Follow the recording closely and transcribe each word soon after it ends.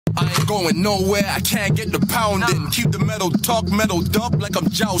I ain't going nowhere, I can't get the pounding. Keep the metal talk, metaled up like I'm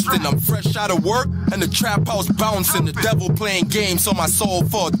jousting. I'm fresh out of work and the trap house bouncing. The devil playing games on my soul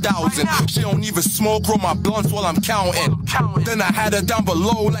for 1,000. She don't even smoke, roll my blunts while I'm counting. Then I had her down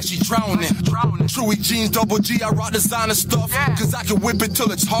below like she drowning. Chewy jeans, double G, I rock designer stuff. Cause I can whip it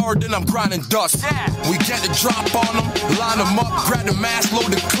till it's hard, then I'm grinding dust. We get the drop on them, line them up, grab the mask,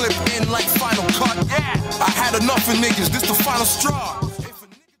 load the clip in like Final Cut. I had enough of niggas, this the final straw.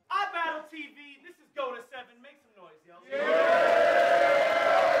 iBattleTV, this is Go to 7, make some noise, yo.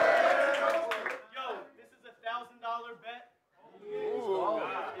 Yo, this is a $1,000 bet. You both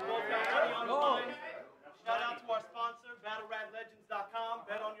got money on the line. Shout out to our sponsor, BattleRapLegends.com.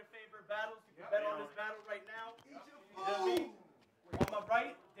 Bet on your favorite battles. You can bet on this battle right now. You know what I mean? On my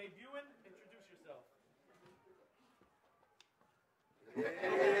right, debuting, introduce yourself.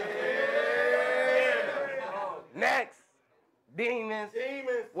 Next, Demons,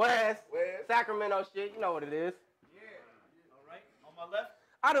 West, Sacramento shit, you know what it is. All right, on my left.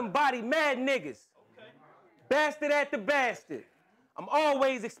 I done body mad niggas. Okay. Bastard at the bastard. I'm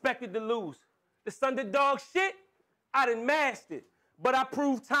always expected to lose. This underdog shit, I done mastered. But I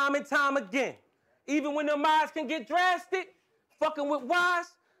proved time and time again. Even when the odds can get drastic, fucking with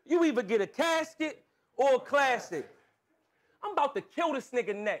wise, you either get a casket or a classic. I'm about to kill this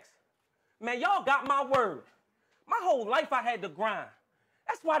nigga next. Man, y'all got my word. My whole life I had to grind.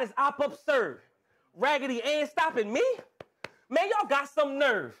 That's why this op absurd. Raggedy ain't stopping me? Man, y'all got some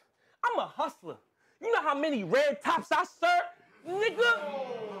nerve. I'm a hustler. You know how many red tops I serve? Nigga,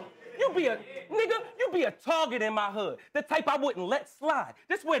 you be a target in my hood. The type I wouldn't let slide.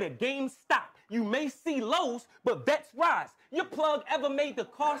 This where the game stop. You may see lows, but bets rise. Your plug ever made the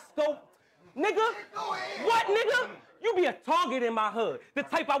car scope? Nigga, what nigga? You be a target in my hood, the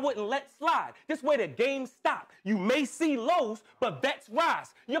type I wouldn't let slide. This way the game stop. You may see lows, but bets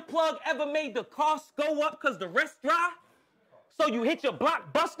rise. Your plug ever made the costs go up cause the rest dry? So you hit your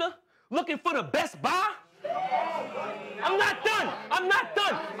blockbuster looking for the best buy? I'm not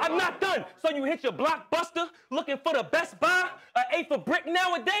done. So you hit your blockbuster looking for the best buy? An eighth of brick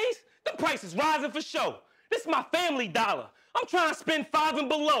nowadays? The price is rising for sure. This my family dollar. I'm trying to spend 5 and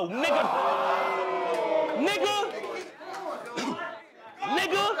below,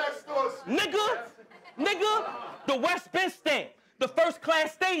 Nigga, the West been stamped. The first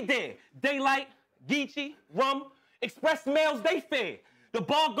class stayed there. Daylight, Geechi, rum, express mails they fed. The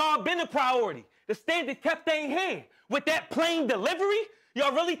bar guard been a priority. The standard kept ain't here. With that plain delivery,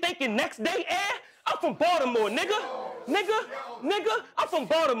 y'all really thinking next day air? I'm from Baltimore, nigga, I'm from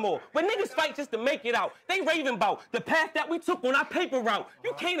Baltimore. But niggas fight just to make it out. They raving about the path that we took on our paper route.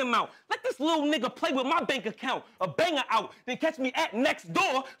 You can't amount. Let this little nigga play with my bank account. A banger out, then catch me at next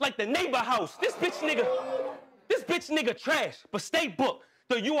door like the neighbor house. This bitch nigga trash, but stay booked.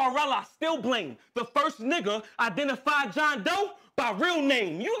 The URL I still blame. The first nigga identified John Doe by real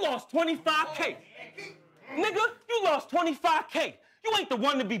name. You lost 25K. Nigga, you lost 25K. You ain't the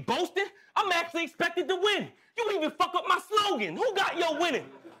one to be boasting. I'm actually expected to win. You even fuck up my slogan. Who got your winning?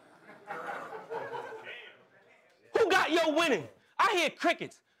 Who got your winning? I hear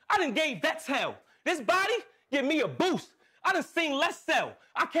crickets. I done gave vets hell. This body give me a boost. I done seen less sell.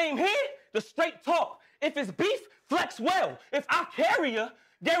 I came here to straight talk. If it's beef, flex well. If I carry ya,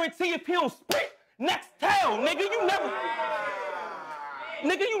 guarantee if he don't sprint, next tail, nigga. You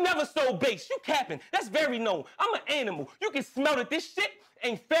never sold base. You capping. That's very known. I'm an animal. You can smell that this shit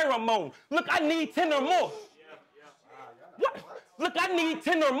ain't pheromone. Look, I need 10 or more. What? Look, I need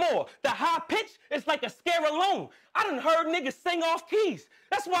 10 or more. The high pitch is like a scare alone. I done heard niggas sing off keys.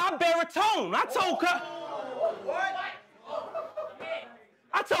 That's why I baritone. I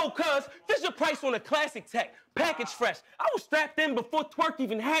told cuz, Fisher Price on a classic tech, package fresh. I was strapped in before Twerk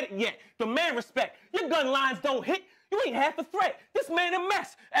even had it yet. Demand respect. Your gun lines don't hit. You ain't half a threat. This man a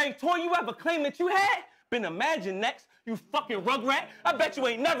mess. Every toy you ever claimed that you had, been imagined next. You fucking rugrat. I bet you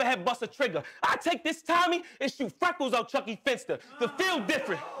ain't never had bust a trigger. I take this Tommy and shoot freckles out Chucky Finster. The feel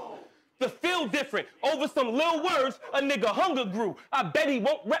different. Over some little words, a nigga hunger grew. I bet he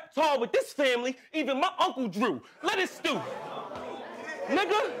won't rep tall with this family. Even my uncle Drew. Let it stew.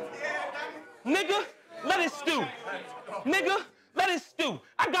 Nigga, let it stew. Nigga, let it stew.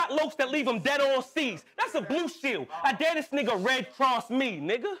 I got lokes that leave them dead on seas. That's a blue shield. I dare this nigga Red Cross me,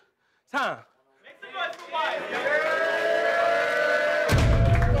 nigga. Time. Make some noise for Wyatt.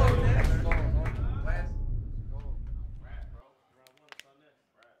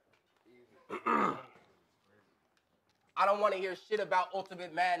 I don't want to hear shit about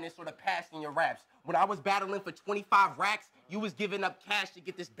Ultimate Madness or the past in your raps. When I was battling for 25 racks, you was giving up cash to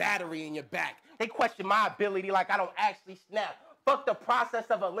get this battery in your back. They question my ability like I don't actually snap. fuck the process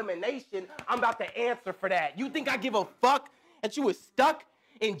of elimination, I'm about to answer for that. You think I give a fuck that you was stuck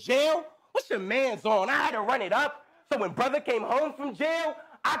in jail? What's your mans on? I had to run it up so when brother came home from jail,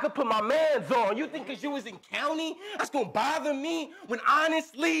 I could put my mans on. You think because you was in county, that's gonna bother me? When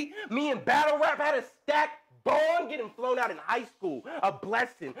honestly, me and Battle Rap had a stacked bond getting flown out in high school. A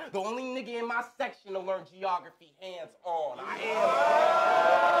blessing. The only nigga in my section to learn geography hands on.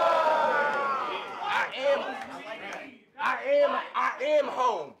 I am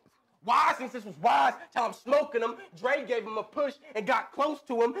home. Why? Since this was wise, till I'm smoking him, Dre gave him a push and got close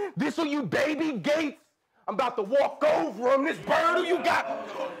to him. This who you baby Gates? I'm about to walk over him. This bird who you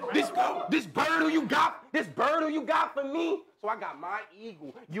got? This bird who you got? This bird who you got for me? So I got my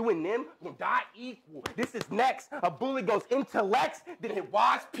eagle. You and them gonna die equal. This is next. A bully goes intellects, then it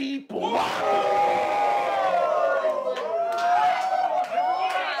wise people.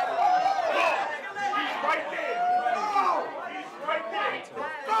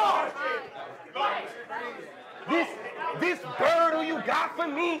 This bird who you got for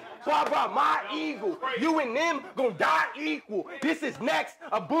me, so I brought my eagle. You and them gonna die equal. This is next.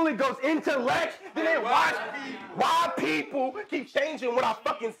 A bully goes intellect, then they watch why people keep changing what I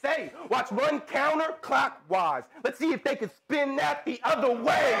fucking say. Watch one counter clockwise. Let's see if they can spin that the other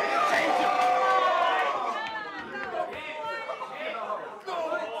way.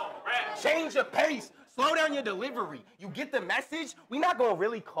 Change your pace. Slow down your delivery. You get the message? We not gonna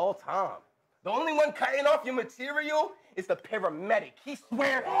really call time. The only one cutting off your material is the paramedic. He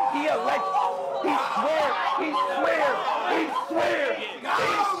swear, he elect. He swear, he swear, he swear, he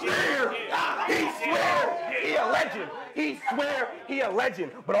swear, he swear, he a legend. He swear, he a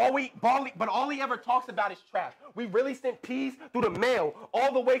legend. But all he ever talks about is trap. We really sent peas through the mail,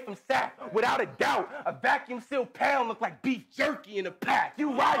 all the way from Sac. Without a doubt, a vacuum sealed pound looked like beef jerky in a pack.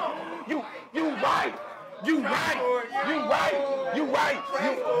 You right, you right. You right, you right, you right,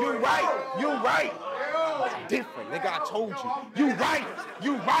 you right, you right. It's different, nigga, I told you. You right,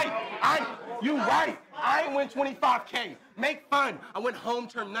 you right, you right. I ain't win 25K. Make fun. I went home,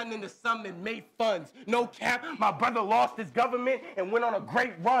 turned nothing into something and made funds. No cap, my brother lost his government and went on a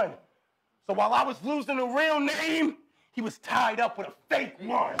great run. So while I was losing a real name, he was tied up with a fake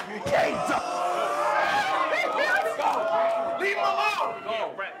one. Leave him alone.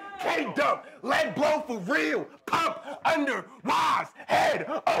 K-Dump, lead blow for real, pump, under, wise, head,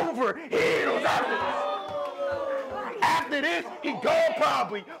 over, heels. After this, he gone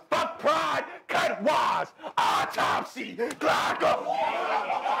probably, fuck pride, cut wise, autopsy, Glock on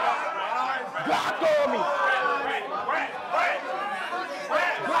me.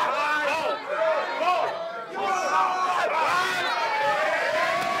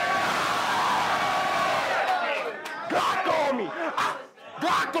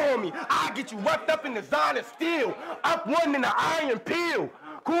 On me. I'll get you wrapped up in designer steel. Up one in the iron peel.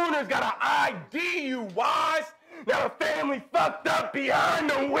 Corners got an ID, you wise. Now the family fucked up behind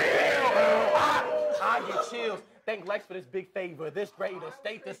the wheel. I get chills. Thank Lex for this big favor. This greater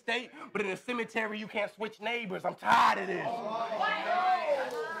state to state, but in the cemetery you can't switch neighbors. I'm tired of this.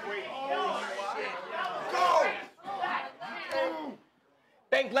 Go!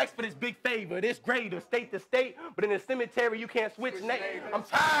 Thank Lex for this big favor. This greater state to state, but in the cemetery you can't switch neighbors. I'm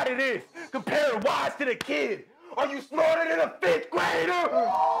tired of this. Comparing wise to the kid. Are you smarter than a 5th grader?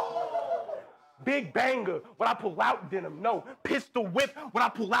 Big banger, when I pull out denim. No, pistol whip, when I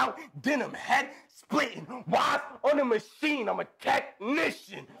pull out denim. Head splitting, wise on the machine. I'm a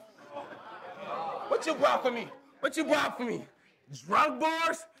technician. What you brought for me? What you brought for me? Drug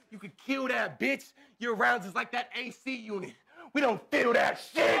bars? You could kill that bitch. Your rounds is like that AC unit. We don't feel that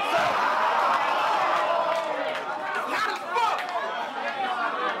shit, so. How the fuck?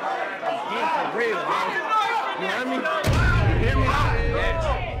 I'm getting for real, bro. You hear me? You hear me?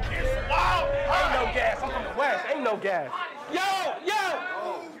 Ain't no gas. I'm from the West. Ain't no gas. Yo,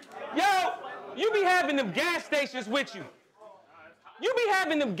 you be having them gas stations with you. You be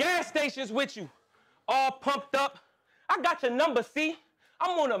having them gas stations with you. All pumped up. I got your number, see?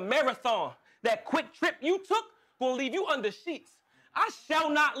 I'm on a marathon. That quick trip you took gonna leave you under sheets. I shall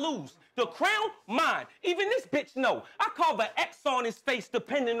not lose. The crown, mine. Even this bitch know. I carve an X on his face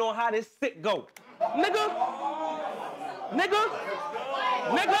depending on how this sick go. Nigga.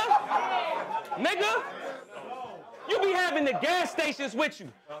 You be having the gas stations with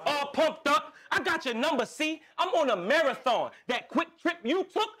you. All pumped up. I got your number, see? I'm on a marathon. That quick trip you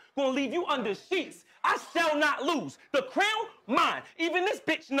took gonna leave you under sheets. I shall not lose. The crown, mine. Even this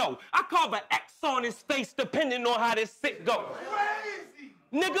bitch know. I carve an X on his face depending on how this sick go. Crazy.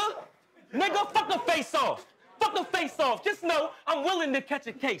 Nigga, fuck the face off. Fuck a face off. Just know I'm willing to catch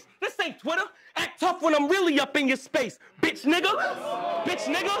a case. This ain't Twitter. Act tough when I'm really up in your space. Bitch nigga. Bitch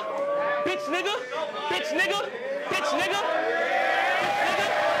nigga. Bitch nigga. Bitch nigga. Bitch nigga.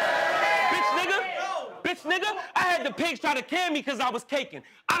 Bitch nigga. Bitch nigga. I had the pigs try to can me because I was caking.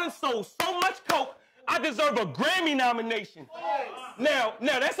 I done sold so much coke, I deserve a Grammy nomination. Now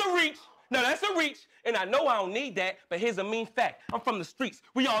that's a reach. Now that's a reach. And I know I don't need that, but here's a mean fact. I'm from the streets.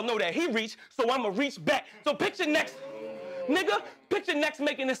 We all know that he reached, so I'ma reach back. So picture next, nigga, picture next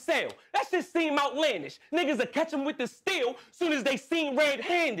making a sale. That shit seem outlandish. Niggas will catch him with the steel soon as they seen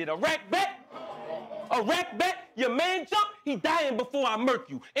red-handed. A rack bet? A rack bet? Your man jump, he dying before I murk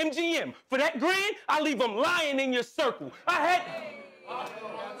you. MGM, for that grand, I leave him lying in your circle. I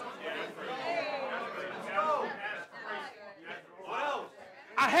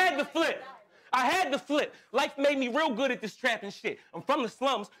had to flip. I had to flip. Life made me real good at this trapping shit. I'm from the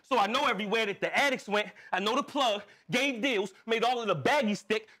slums, so I know everywhere that the addicts went. I know the plug, gave deals, made all of the baggies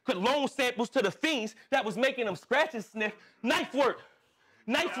stick, could loan samples to the fiends that was making them scratch and sniff. Knife work.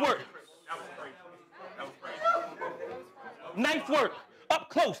 Knife work. Knife work. Up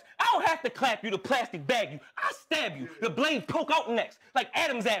close. I don't have to clap you to plastic bag you. I stab you. The blade poke out next, like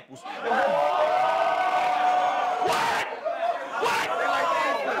Adam's apples. What? What?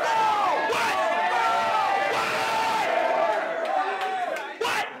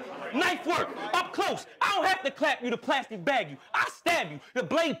 Knife work, up close. I don't have to clap you to plastic bag you. I stab you. The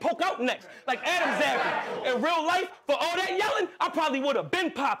blade poke out next, like Adam's apple. In real life, for all that yelling, I probably would have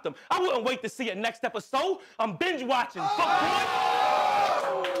been popped them. I wouldn't wait to see a next episode. I'm binge watching. Fuck boy.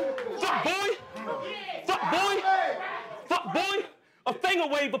 Fuck boy. Fuck boy. Fuck boy. A finger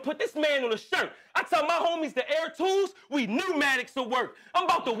wave, but put this man on a shirt. I tell my homies the Air Tools, we pneumatics will work. I'm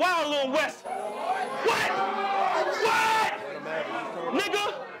about to wild on West. What? What?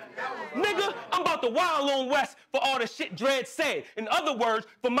 Nigga. Nigga, I'm about to wild on West for all the shit Dredd said. In other words,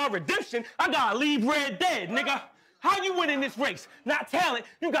 for my redemption, I gotta leave Red dead, nigga. How you win in this race? Not talent,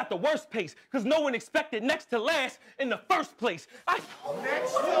 you got the worst pace, cause no one expected next to last in the first place. Next to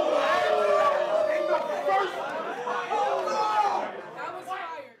last in the first place.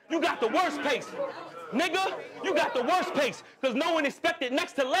 You got the worst pace. Nigga, you got the worst pace, cause no one expected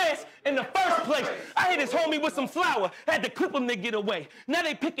next to last in the first place. I hit his homie with some flour, had to clip him to get away. Now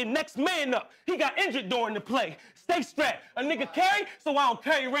they picking next man up. He got injured during the play. Stay strapped. A nigga carry, so I don't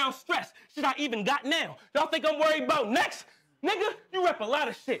carry around stress. Shit I even got now. Y'all think I'm worried about next? Nigga, you rep a lot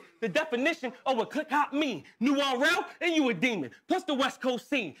of shit. The definition of what click hop mean. New URL, and you a demon. Plus the West Coast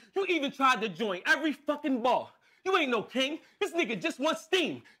scene. You even tried to join every fucking bar. You ain't no king. This nigga just wants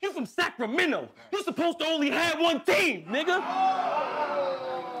steam. You from Sacramento. You supposed to only have one team, nigga.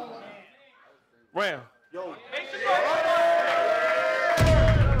 Round. Yo.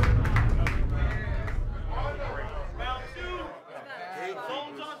 Round two.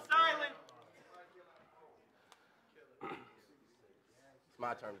 Phones on silent. It's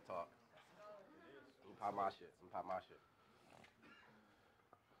my turn to talk. I'm pop my shit.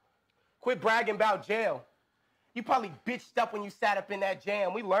 Quit bragging about jail. You probably bitched up when you sat up in that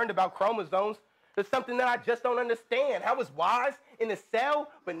jam. We learned about chromosomes. There's something that I just don't understand. I was wise in the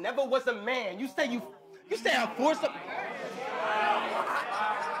cell, but never was a man. You say I'm forced up.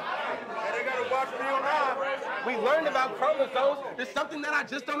 They gotta watch me on that. We learned about chromosomes. There's something that I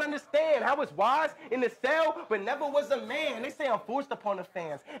just don't understand. I was wise in the cell, but never was a man. They say I'm forced upon the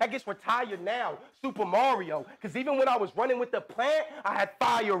fans. I guess retired now, Super Mario. Because even when I was running with the plant, I had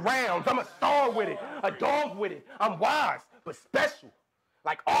fire rounds. I'm a star with it, a dog with it. I'm wise, but special.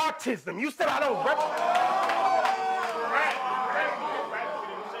 Like autism. You said I don't rep.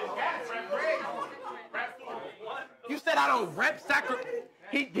 You said I don't rep Sacramento.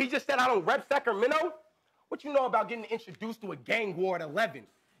 He just said I don't rep Sacramento? What you know about getting introduced to a gang war at 11?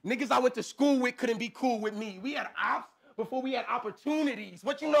 Niggas I went to school with couldn't be cool with me. We had ops before we had opportunities.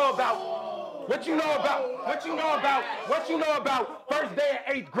 What you know about first day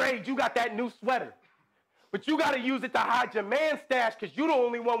of 8th grade, you got that new sweater. But you gotta use it to hide your man stash because you the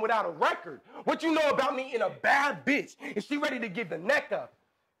only one without a record. What you know about me in a bad bitch? Is she ready to give the neck up?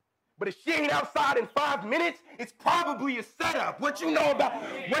 But if she ain't outside in 5 minutes, it's probably a setup. What you know about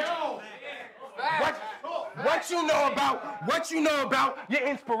your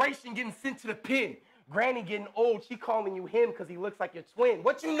inspiration getting sent to the pen? Granny getting old, she calling you him because he looks like your twin.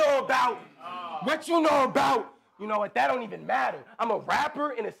 What you know about? You know what, that don't even matter. I'm a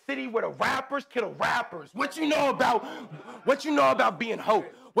rapper in a city where the rappers kill the rappers. What you know about being hope?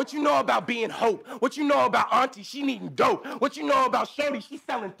 What you know about being hope? What you know about auntie, she needing dope? What you know about shorty, she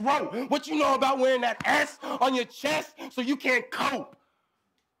selling throat? What you know about wearing that S on your chest so you can't cope?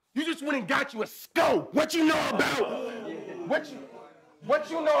 You just went and got you a scope. What you know about? What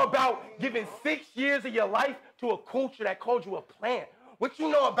you know about giving 6 years of your life to a culture that called you a plant? What you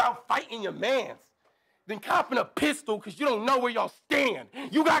know about fighting your mans? Then copping a pistol because you don't know where y'all stand.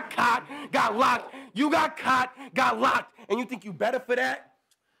 You got caught, got locked. You got caught, got locked. And you think you better for that?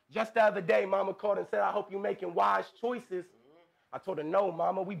 Just the other day, Mama called and said, I hope you're making wise choices. I told her, no,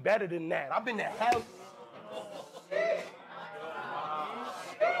 Mama, we better than that. I've been to hell.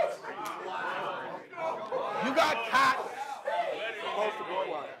 You got caught.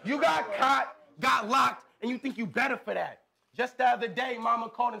 You got caught, got locked, and you think you better for that. Just the other day, Mama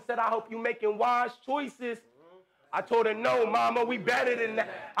called and said, I hope you're making wise choices. I told her, no, Mama, we better than that.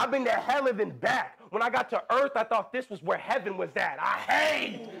 I've been to hell and then back. When I got to earth, I thought this was where heaven was at. I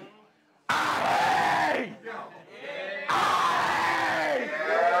hate.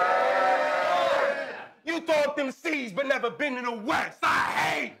 You thought them C's, but never been to the West. I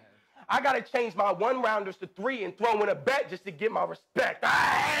hate. I gotta change my 1-rounders to 3 and throw in a bet just to get my respect.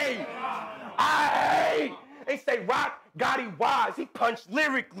 I hate. They say Roc Gotti wise, he punched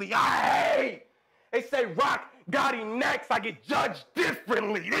lyrically. I hate. They say Roc Gotti next, I get judged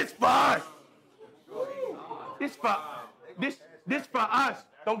differently. This for us. This for us.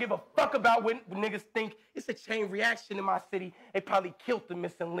 Don't give a fuck about what niggas think. It's a chain reaction in my city. They probably killed the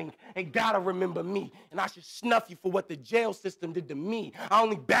missing link. They gotta remember me. And I should snuff you for what the jail system did to me. I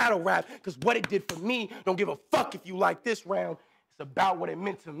only battle rap because what it did for me. Don't give a fuck if you like this round. It's about what it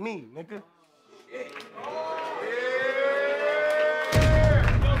meant to me, nigga. Yo,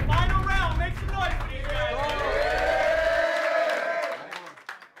 final round. Make some noise for these guys.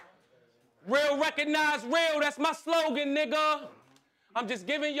 Real recognize real, that's my slogan, nigga. I'm just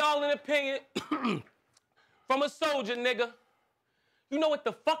giving y'all an opinion from a soldier, nigga. You know what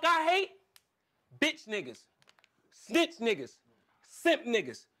the fuck I hate? Bitch niggas, snitch niggas, simp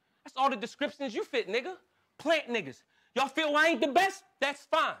niggas. That's all the descriptions you fit, nigga. Plant niggas. Y'all feel I ain't the best? That's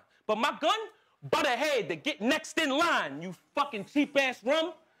fine. But my gun, butt ahead to get next in line, you fucking cheap-ass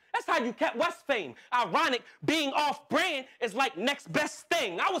rum. That's how you kept West fame. Ironic, being off-brand is like next best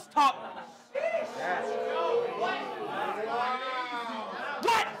thing. I was taught...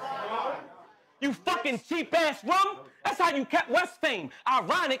 What? You fucking cheap-ass rum? That's how you kept West fame.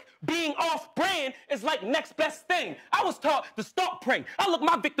 Ironic, being off-brand is like next best thing. I was taught to stalk prey. I look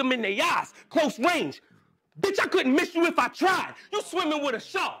my victim in the eyes, close range. Bitch, I couldn't miss you if I tried. You swimming with a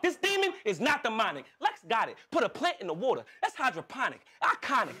shark. This demon is not demonic. Lex got it. Put a plant in the water. That's hydroponic.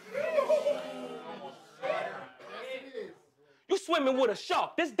 Iconic. You swimming with a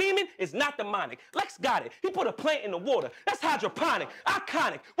shark. This demon is not demonic. Lex got it. He put a plant in the water. That's hydroponic.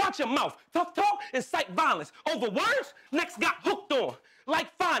 Iconic. Watch your mouth. Tough talk, incite violence. Over words, Lex got hooked on.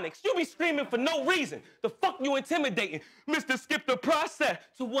 Like phonics, you be screaming for no reason. The fuck you intimidating? Mr. Skip the process.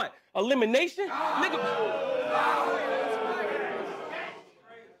 To what? Elimination? Nigga.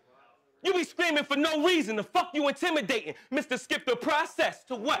 You be screaming for no reason. The fuck you intimidating? Mr. Skip the process.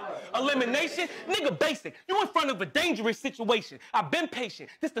 To what? Elimination? Nigga basic. You in front of a dangerous situation. I've been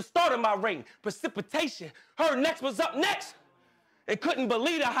patient. This the start of my reign. Precipitation. Heard next was up next. And couldn't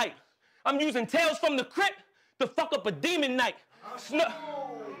believe the hype. I'm using tales from the crypt to fuck up a demon night.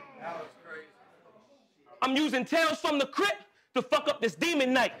 I'm using tales from the crypt to fuck up this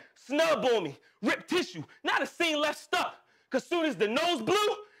demon night. Snub on me. Rip tissue. Not a scene left stuck. Cause soon as the nose blew,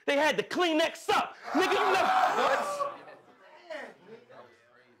 they had the Kleenex up.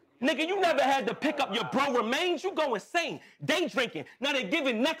 Nigga, you never had to pick up your bro remains. You go insane. Day drinking. Now they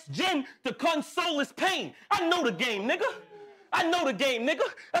giving next gen to console his pain. I know the game, nigga. I know the game, nigga.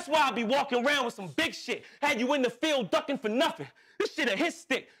 That's why I be walking around with some big shit. Had you in the field ducking for nothing. This shit a hit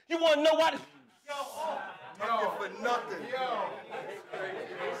stick. You wanna know why? Ducking for nothing.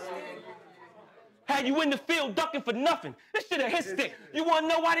 Had you in the field ducking for nothing. This shit a hit stick. You wanna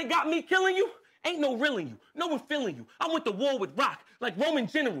know why they got me killing you? Ain't no reeling you. No one feeling you. I went to war with Roc like Roman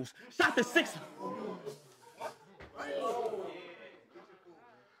generals. Shot the 6.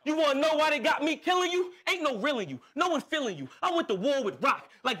 You wanna know why they got me killing you? Ain't no reeling you. No one feeling you. I went to war with Roc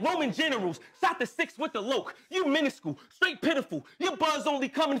like Roman generals. Shot the 6 with the loke. You minuscule, straight pitiful. Your buzz only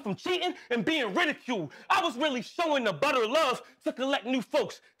coming from cheating and being ridiculed. I was really showing the butter love to collect new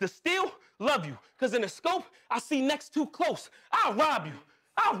folks. To steal, love you. Cause in the scope, I see next too close. I'll rob you.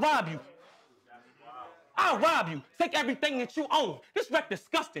 I'll rob you. I'll rob you. Take everything that you own. This wreck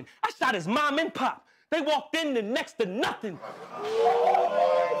disgusting. I shot his mom and pop. They walked in to next to nothing.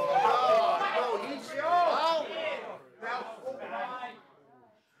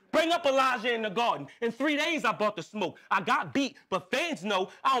 Bring up Elijah in the garden. In 3 days, I bought the smoke. I got beat, but fans know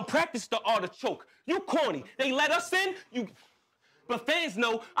I don't practice the artichoke. You corny. They let us in, but fans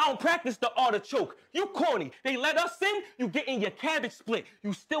know I don't practice the artichoke. You corny. They let us in, you getting your cabbage split.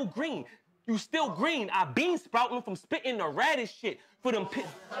 You still green. You still green. I bean sprouting from spitting the radish shit for them pit.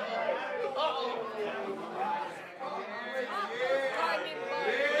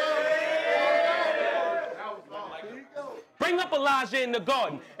 Bring up Elijah in the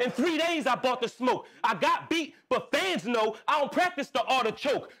garden. In 3 days, I bought the smoke. I got beat, but fans know I don't practice the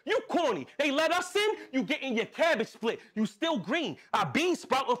artichoke. You corny. They let us in, you getting your cabbage split. You still green. I bean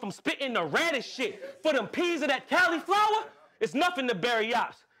sprouting from spitting the radish shit. For them peas of that cauliflower, it's nothing to bury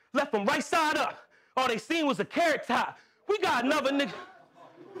ops. Left them right side up. All they seen was a carrot top. We got another nigga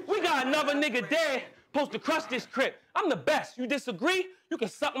dead, supposed to crush this crib. I'm the best. You disagree? You can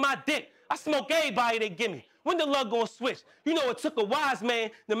suck my dick. I smoke everybody they give me. When the luck gonna switch? You know it took a wise man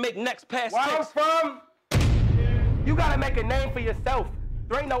to make next pass. Where I'm from, you gotta make a name for yourself.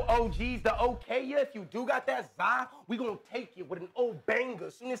 There ain't no OGs to okay you. If you do got that za, we gonna take you with an old banger.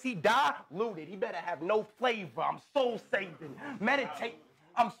 As soon as he die, looted. He better have no flavor. I'm soul saving. Meditate.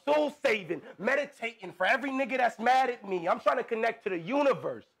 I'm soul saving. Meditating for every nigga that's mad at me. I'm trying to connect to the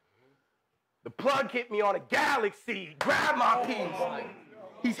universe. The plug hit me on a galaxy. Grab my piece.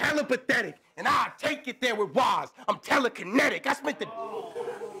 He's hella pathetic, and I take it there with Waz. I'm telekinetic. I spent the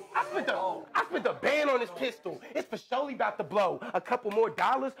band on this pistol. It's for surely about to blow. A couple more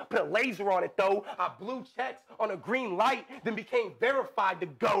dollars, put a laser on it though. I blew checks on a green light, then became verified to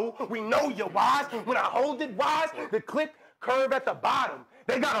go. We know you're wise. When I hold it wise, the clip curve at the bottom.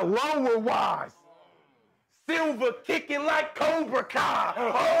 They got a lower wise. Silver kicking like Cobra Kai.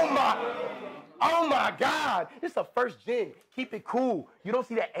 Oh my God. This is a first gen. Keep it cool. You don't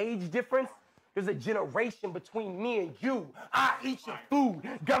see that age difference? There's a generation between me and you. I eat your food.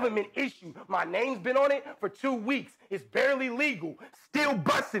 Government issue. My name's been on it for 2 weeks. It's barely legal. Still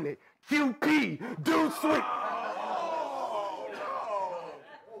busting it. QP. Dude sweet.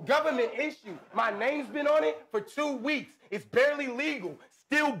 Government issue. My name's been on it for 2 weeks. It's barely legal.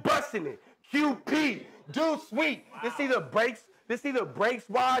 Still busting it. QP. Dude sweet. This either breaks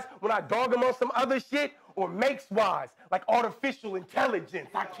wise when I dog him on some other shit, or makes wise, like artificial intelligence.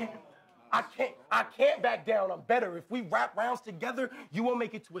 I can't back down. I'm better. If we rap rounds together, you won't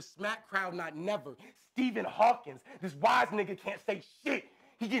make it to a smack crowd, not never. Stephen Hawkins, this wise nigga can't say shit.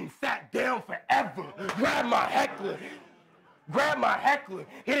 He getting sat down forever. Grab my heckler.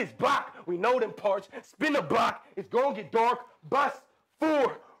 Hit his block. We know them parts. Spin the block. It's gonna get dark. Bust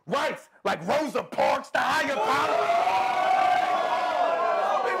 4 rights like Rosa Parks, the higher power.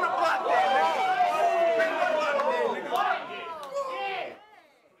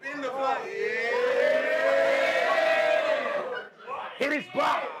 Hit his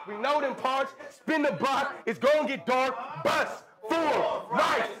block. We know them parts. Spin the block. It's gonna get dark. Bust 4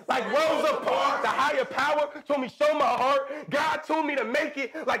 rights like Rosa Parks. The higher power told me show my heart. God told me to make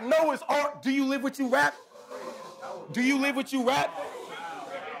it like Noah's Ark. Do you live what you rap? Do you live what you rap?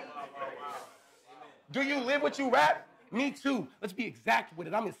 Do you live what you rap? Me too. Let's be exact with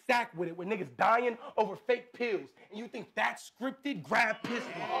it. I'm in sack with it, where niggas dying over fake pills. And you think that's scripted? Grab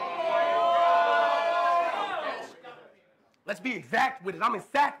pistol. Let's be exact with it. I'm in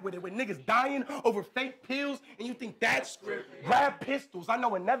sack with it, with niggas dying over fake pills, and you think that's scripted. Grab pistols. I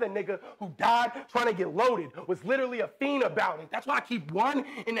know another nigga who died trying to get loaded, was literally a fiend about it. That's why I keep one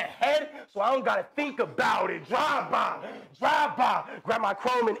in the head, so I don't gotta think about it. Drive by. Grab my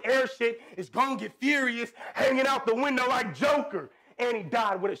chrome and air shit. It's gonna get furious, hanging out the window like Joker. And he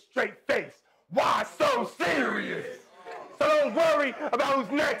died with a straight face. Why so serious? So don't worry about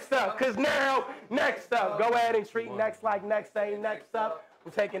who's next up, because now, next up. Go ahead and treat next like next ain't next up.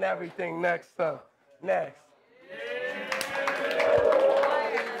 We're taking everything next up. Next.